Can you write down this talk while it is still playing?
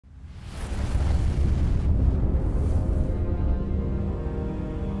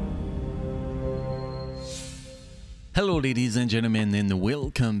Hello ladies and gentlemen, and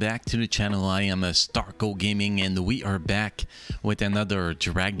welcome back to the channel. I am Starko Gaming and we are back with another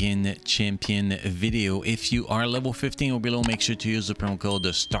Dragon Champion video. If you are level 15 or below, make sure to use the promo code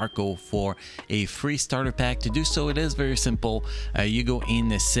Starko for a free starter pack. To do so, it is very simple. You go in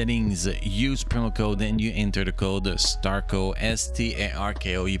the settings, use promo code, and you enter the code Starko,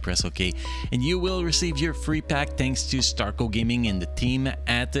 S-T-A-R-K-O. You press OK and you will receive your free pack thanks to Starko Gaming and the team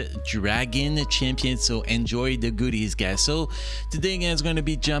at Dragon Champion. So enjoy the goodies, guys. So today guys is going to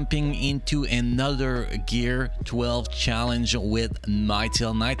be jumping into another Gear 12 challenge with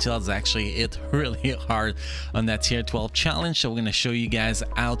Nightiel. Nightiel is actually hit really hard on that Tier 12 challenge, so we're going to show you guys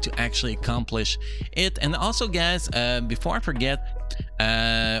how to actually accomplish it. And also guys, before I forget,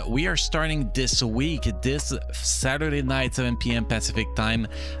 we are starting this week, this Saturday night, 7 p.m. Pacific time,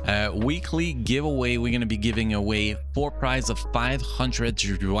 weekly giveaway. We're going to be giving away 4 prize of 500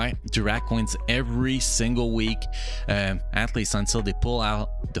 Dirac coins every single week, at least until they pull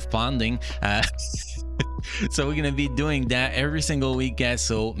out the funding. So we're gonna be doing that every single week, guys.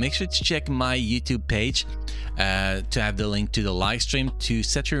 So make sure to check my YouTube page to have the link to the live stream to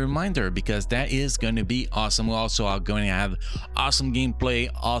set your reminder, because that is going to be awesome. We also are going to have awesome gameplay,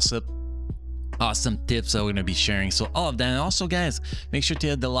 awesome tips that we're going to be sharing. So all of that. And also guys, make sure to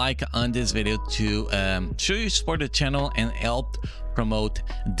hit the like on this video to show you support the channel and help promote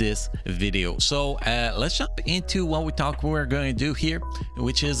this video. So let's jump into what we're going to do here,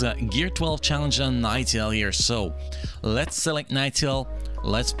 which is a Gear 12 challenge on Nightiel here. So let's select Nightiel.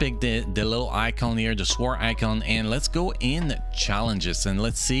 Let's pick the little icon here, the sword icon, and let's go in challenges and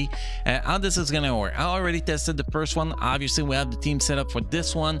let's see how this is gonna work. I already tested the first one. Obviously we have the team set up for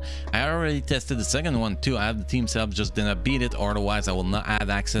this one. I already tested the second one too. I have the team set up, just didn't beat it, or otherwise I will not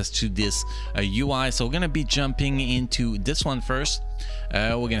have access to this UI. So we're gonna be jumping into this one first.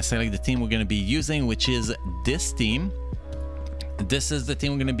 We're gonna select the team we're gonna be using, which is this team. This is the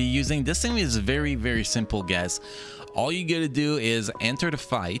team we're gonna be using. This team is very simple, guys. All you gotta do is enter the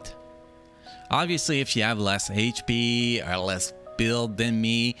fight. Obviously, if you have less HP or less build than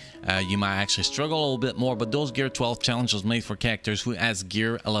me, you might actually struggle a little bit more, but those Gear 12 challenges made for characters who has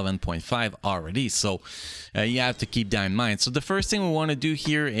Gear 11.5 already, so you have to keep that in mind. So the first thing we want to do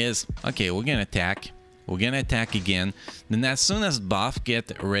here is, okay, we're gonna attack again. Then as soon as buff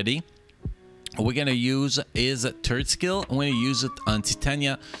get ready, we're gonna use his third skill. I'm gonna use it on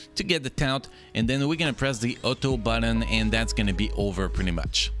Titania to get the taunt, and then we're gonna press the auto button, and that's gonna be over pretty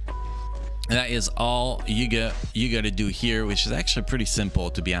much. That is all you gotta do here, which is actually pretty simple,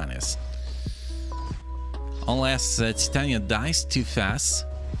 to be honest. Unless Titania dies too fast,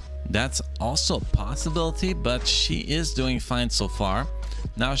 that's also a possibility, but she is doing fine so far.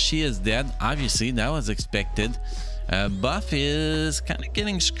 Now she is dead, obviously that was expected. Buff is kind of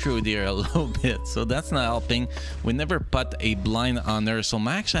getting screwed here a little bit, so that's not helping. We never put a blind on her, so I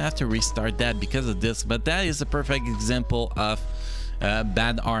might actually have to restart that because of this. But that is a perfect example of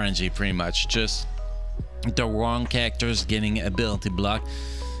bad RNG, pretty much just the wrong characters getting ability block,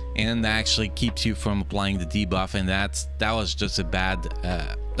 and that actually keeps you from applying the debuff, and that was just a bad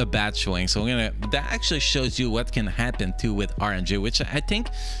showing. So that actually shows you what can happen too with RNG, which I think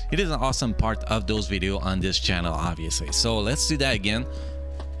it is an awesome part of those videos on this channel, obviously. So let's do that again,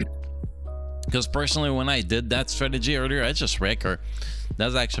 because personally when I did that strategy earlier, I just wrecked her.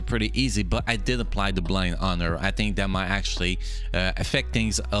 That's actually pretty easy, but I did apply the blind on her. I think that might actually affect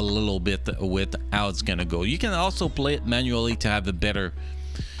things a little bit with how it's gonna go. You can also play it manually to have a better,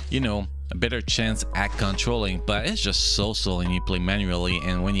 a better chance at controlling, but it's just so when you play manually.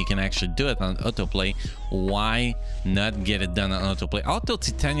 And when you can actually do it on autoplay, why not get it done on autoplay? Although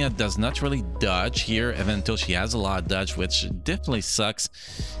Titania does not really dodge here, even though she has a lot of dodge, which definitely sucks.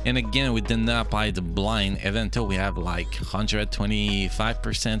 And again, we did not apply the blind, even though we have like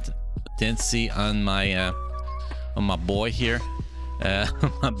 125% potency on my boy here.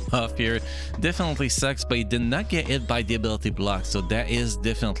 My buff here definitely sucks, but he did not get hit by the ability block, so that is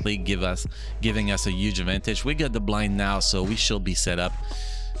definitely giving us a huge advantage. We got the blind now, so we should be set up.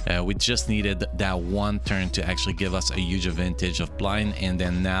 We just needed that one turn to actually give us a huge advantage of blind, and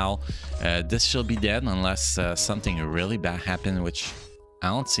then now this should be dead unless something really bad happened, which I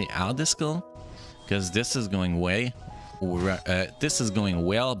don't see how this go, because this is going well,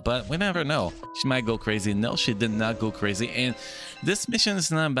 but we never know. She might go crazy. No, she did not go crazy. And this mission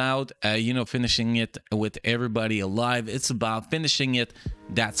is not about finishing it with everybody alive. It's about finishing it,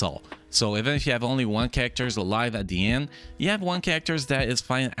 that's all. So even if you have only one character alive at the end, you have one character that is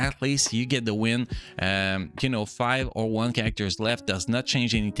fine. At least you get the win. 5 or 1 characters left does not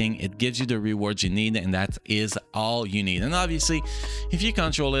change anything. It gives you the rewards you need, and that is all you need. And obviously, if you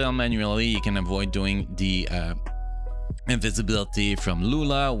control it on manually, you can avoid doing the invisibility from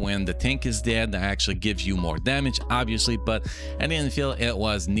Lula when the tank is dead. That actually gives you more damage, obviously, but I didn't feel it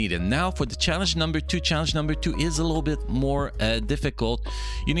was needed. Now for the challenge number 2. Challenge number 2 is a little bit more difficult.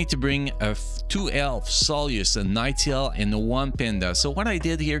 You need to bring 2 elves, Solius, a Nightiel, and 1 panda. So what I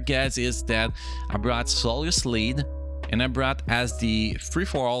did here, guys, is that I brought Solius lead, and I brought, as the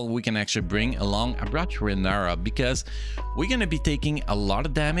free-for-all we can actually bring along, I brought Renara because we're going to be taking a lot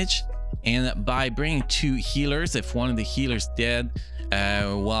of damage. And by bringing 2 healers, if one of the healers dead,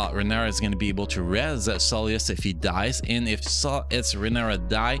 well, Renara is going to be able to res Solius if he dies, and if it's Renara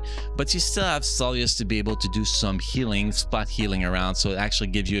die, but you still have Solius to be able to do some healing, spot healing around, so it actually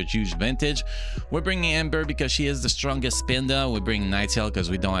gives you a huge advantage. We're bringing Ember because she is the strongest panda. We bring Nightiel because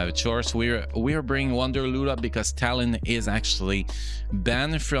we don't have a choice. We're bringing Wonder Lula because Talon is actually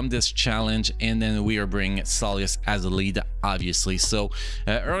banned from this challenge, and then we are bringing Solius as a lead, obviously. So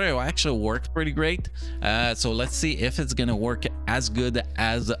earlier actually worked pretty great, so let's see if it's gonna work as good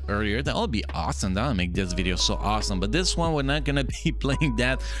as earlier. That would be awesome. That would make this video so awesome. But this one, we're not gonna be playing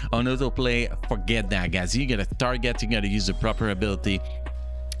that on autoplay. Forget that, guys. You gotta target, you gotta use the proper ability,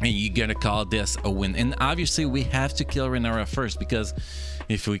 and you gotta call this a win. And obviously we have to kill Renara first, because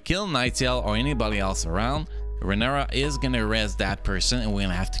if we kill Nightiel or anybody else around, Renara is gonna res that person, and we're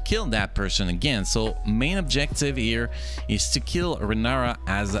gonna have to kill that person again. So main objective here is to kill Renara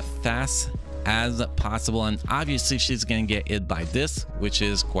as fast as possible, and obviously she's gonna get hit by this, which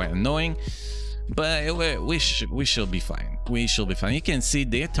is quite annoying, but we should be fine. We should be fine. You can see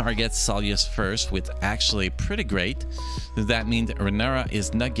they target Solius first, with actually pretty great. That means Renara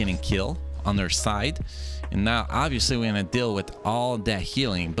is not getting killed on her side, and now obviously we're gonna deal with all that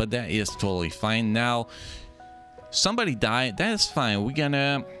healing, but that is totally fine. Now somebody died, that is fine.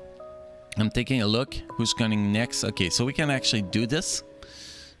 I'm taking a look who's coming next. Okay, so we can actually do this.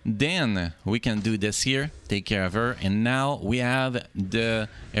 Then we can do this here, take care of her, and now we have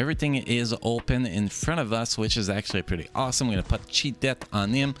everything is open in front of us, which is actually pretty awesome. We're gonna put cheat death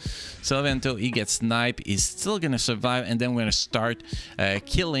on him, so until he gets sniped, he's still gonna survive, and then we're gonna start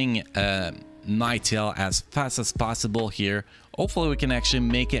killing Nightiel as fast as possible here. Hopefully we can actually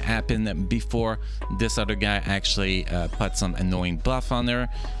make it happen before this other guy actually puts some annoying buff on her.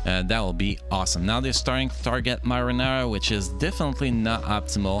 That will be awesome. Now they're starting to target my Renara, which is definitely not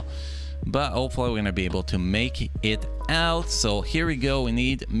optimal, but hopefully we're gonna be able to make it out. So here we go. We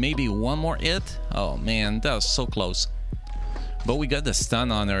need maybe one more hit. Oh man, that was so close, but we got the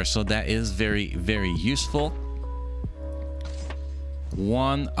stun on her, so that is very, very useful.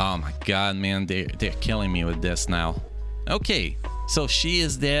 Oh my god, man, they're killing me with this now. Okay, so she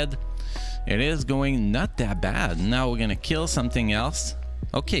is dead. It is going not that bad. Now we're gonna kill something else.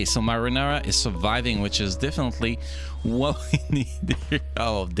 Okay, so my Renara is surviving, which is definitely what we need here.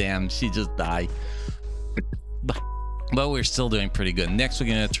 Oh damn, she just died. But we're still doing pretty good. Next we're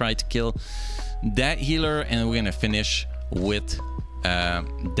gonna try to kill that healer, and we're gonna finish with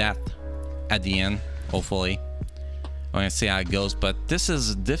that at the end, hopefully. I'm gonna see how it goes, but this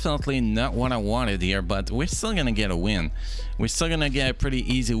is definitely not what I wanted here, but we're still gonna get a win. We're still gonna get a pretty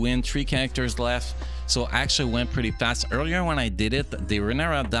easy win. 3 characters left, so actually went pretty fast. Earlier when I did it, the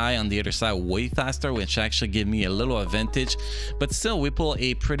Renara died on the other side way faster, which actually gave me a little advantage, but still we pull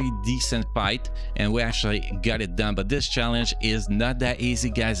a pretty decent fight, and we actually got it done. But this challenge is not that easy,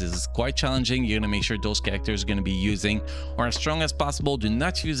 guys. It's quite challenging. You're gonna make sure those characters are gonna be using are as strong as possible. Do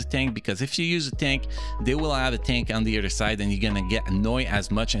not use a tank, because if you use a tank, they will have a tank on the other side, and you're gonna get annoyed as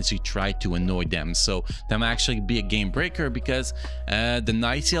much as you try to annoy them. So that might actually be a game breaker, because the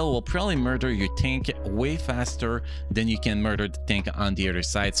Nightiel will probably murder your tank way faster than you can murder the tank on the other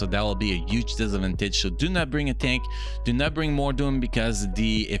side, so that will be a huge disadvantage. So do not bring a tank, do not bring more doom, because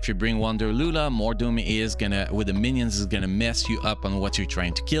if you bring Wonder Lula, more doom is gonna, with the minions, is gonna mess you up on what you're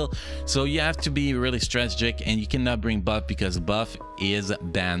trying to kill. So you have to be really strategic, and you cannot bring buff, because buff is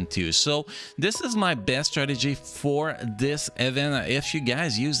banned too. So this is my best strategy for this event. If you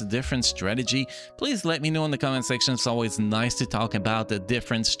guys use a different strategy, please let me know in the comment section. It's always nice to talk about the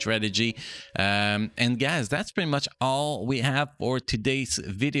different strategy. And guys, that's pretty much all we have for today's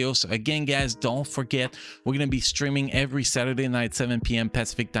video. So again, guys, don't forget, we're gonna be streaming every Saturday night 7 p.m.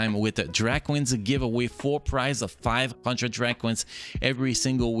 Pacific time with Drakewins, a giveaway for prize of 500 Drakewins every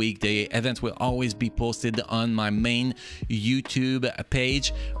single week. The event will always be posted on my main YouTube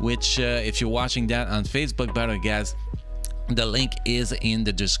page, which if you're watching that on Facebook, by the way, guys, the link is in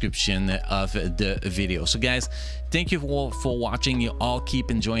the description of the video. So guys, thank you for watching. You all keep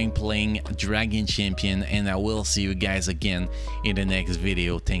enjoying playing Dragon Champion, and I will see you guys again in the next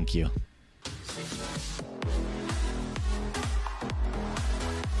video. Thank you.